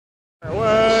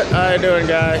What are you doing,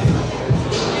 guy?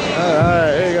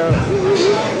 Alright, here you go.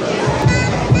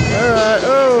 Alright,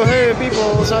 oh, hey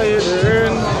people, how you doing?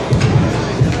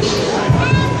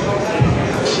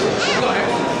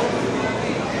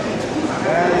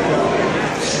 There you go.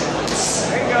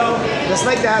 There you go. Just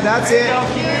like that, that's it.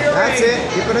 That's it.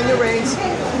 Keep it on your reins.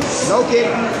 Low kick.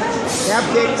 Calf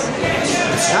kicks.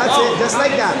 That's it. Just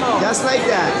like that. Just like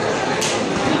that.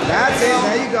 That's it.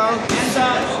 There you go.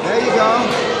 There you go.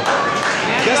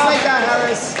 Just like that,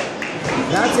 Harris.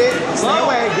 That's it. Stay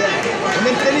away. And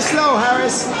then finish slow,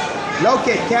 Harris. Low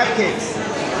kick, calf kicks.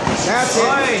 That's it.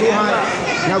 Too high.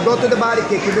 Now go to the body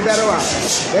kick. Keep it better up.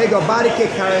 There you go. Body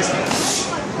kick, Harris.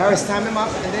 Harris, time him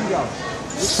up and then go.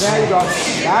 There you go.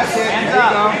 That's it. There you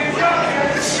go.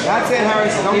 That's it,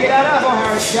 Harris. Don't get out of it,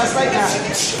 Harris. Just like that.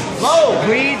 Whoa.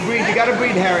 Breathe, breathe. You gotta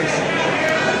breathe, Harris.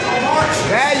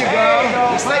 There you go.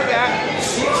 Just like that.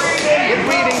 Keep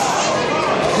breathing.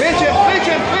 Clinch him, clinch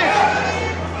him, clinch.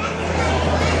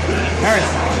 Harris.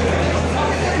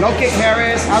 Low kick,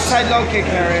 Harris. Outside low kick,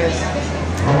 Harris.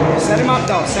 Set him up,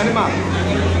 though. Set him up.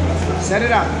 Set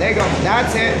it up. There you go.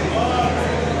 That's it.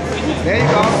 There you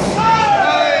go.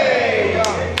 There you go.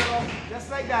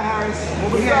 Just like that, Harris.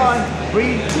 Move again.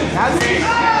 Breathe. That's it.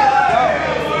 Go.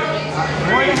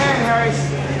 More in the hand, Harris.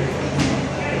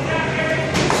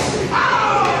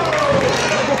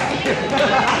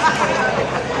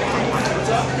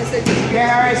 Okay,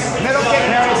 Harris. Middle kick,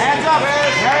 Harris. Hands up,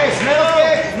 Harris. Harris, middle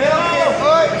kick. Middle kick.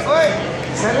 Oi, oi.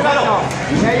 Set it up, though.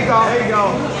 There you go. There you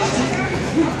go.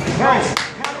 Harris.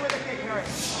 Counter with the kick,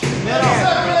 Harris. Middle kick.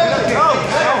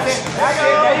 That's it. That's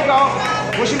it. There you go.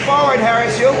 Pushing forward,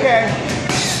 Harris. You okay?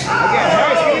 Again,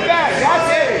 Harris, give me back. That's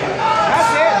it.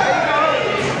 That's it. There you go.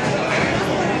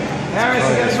 Harris,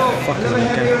 you gotta go a little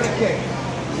heavier on the kick.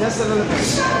 Just a little bit.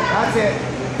 That's it.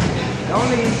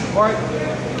 Don't leave. Or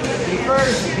be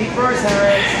first,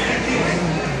 Harris.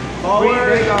 Forward.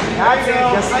 There you go. That's it.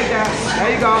 Just like that.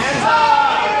 There you go. Hands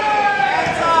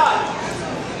up.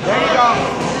 There you go.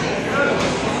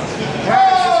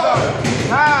 Harris, let's go.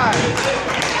 Time.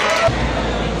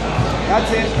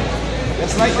 That's it.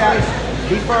 Just like that.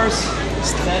 Be first.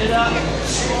 Set it up.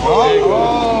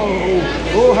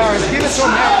 Oh, Harris. Give it to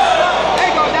him, Harris. There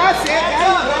you go. That's it. There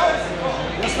you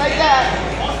go. Just like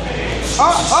that.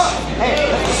 Hey,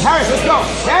 Harris, let's go.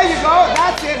 There you go.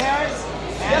 That's it, Harris.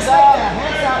 Just like that.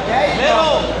 Hands up. There you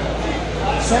go.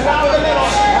 Set it up in the middle.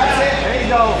 That's it. There you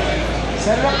go.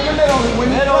 Set it up in the middle.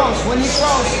 When he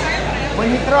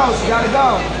throws, you gotta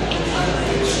go.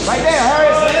 Right there,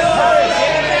 Harris. Harris.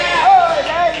 Oh,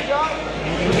 there you go.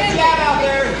 Good jab out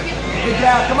there. Good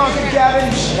jab. Come on, good jabbing.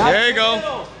 There you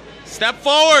go. Step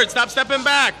forward. Stop stepping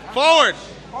back. Forward.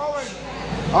 Forward.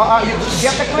 You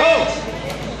get the clinch.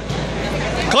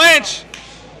 Clinch.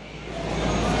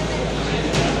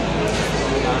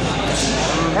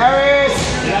 Harris.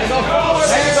 You gotta go forward.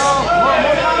 There you go.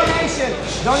 More combination.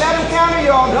 Don't let him counter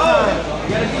you all the time.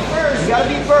 You gotta be first. You gotta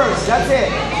be first. That's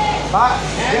it.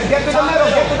 Get to the middle.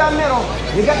 Get to that middle.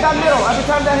 You get that middle. Every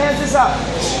time that hands is up.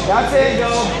 That's it.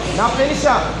 Now finish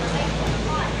up.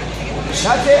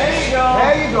 That's it. There you go.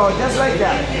 There you go. Just like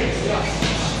that.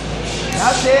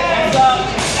 That's it. Hands up.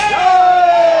 Hey!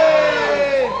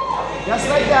 Just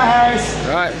like that, Harris.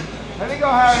 All right. There we go,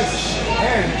 Harris.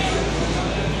 There.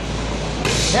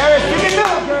 Harris, give me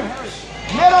middle. Harris.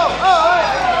 Middle. Oh, all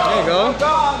right. There you go.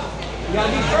 Go. You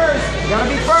gotta be first. You gotta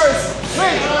be first.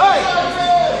 Swing. All right.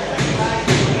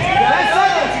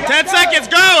 10 seconds.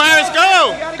 Go, Harris.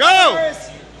 Go. Go.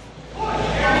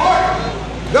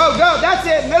 Go, go. That's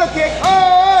it. Middle kick. Oh,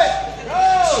 all right.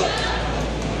 Go.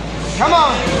 Come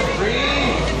on.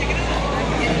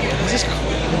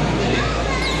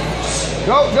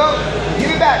 Go, go.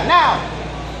 Give it back. Now.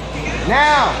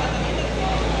 Now.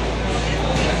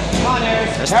 Come on,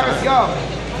 Harris. Harris, go.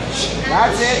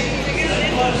 That's it.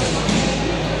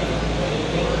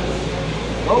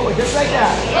 Oh, just like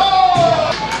that.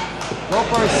 Go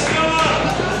first.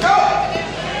 Go.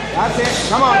 That's it.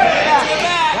 Come on. Give it back.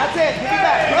 That's it. Give it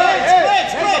back.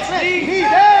 Knee.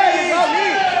 There you go.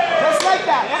 Knee. Just like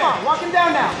that. Come on. Walk him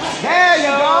down now. There you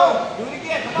go. Do it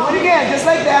again. Do it again. Just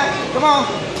like that. Come on.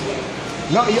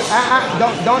 No,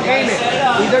 don't aim it.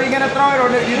 Either you're gonna throw it or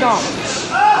you don't.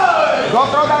 Go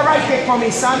throw that right kick for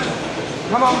me, son.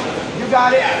 Come on. You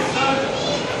got it.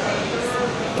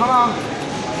 Come on.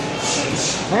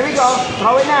 There we go.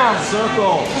 Throw it now.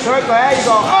 Circle. Circle. There you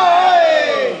go. Oh,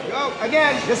 hey. Go.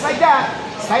 Again, just like that.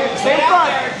 Stay in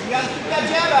front. You got to keep that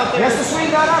jab out there. He has to swing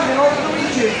that arm in order to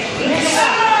reach you.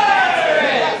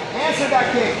 Answer that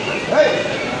kick. Hey.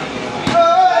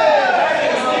 Hey.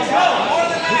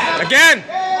 Again.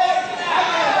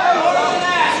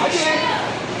 Again.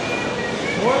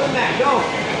 back. Go.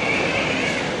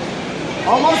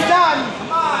 Almost done.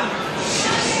 Come on.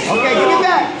 Okay, give it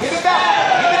back. Give it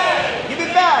back. Give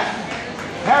it back.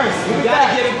 Harris, give it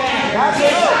back. Give it back. That's it.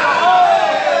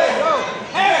 Go.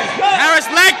 Harris, go. Harris,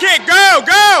 leg kick. Go,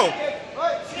 go.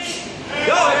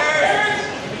 Go, Harris.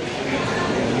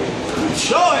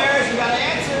 Go, Harris. You got to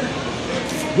answer.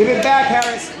 Give it back,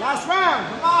 Harris. Last round.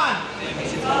 Come on.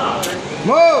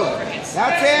 Move.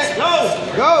 That's it. Go.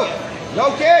 Go.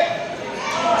 No kick.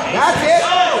 That's it.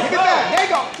 Give it back. There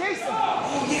you go. Chase him.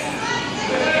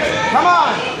 Come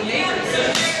on.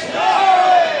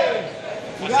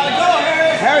 You got to go,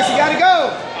 Harris. Harris, you got to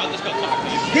go.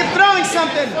 Keep throwing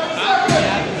something.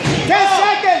 10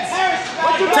 seconds.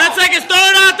 10 seconds. Throw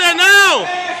it out there now.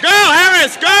 Go,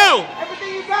 Harris. Go.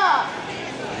 Everything you got.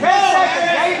 10 seconds.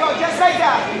 There you go. Just like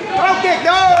that. Throw kick.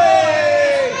 No.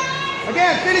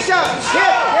 Again, finish up.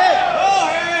 Hit. Hit.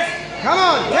 Come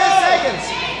on. 10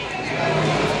 seconds.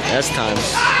 That's time.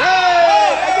 Go.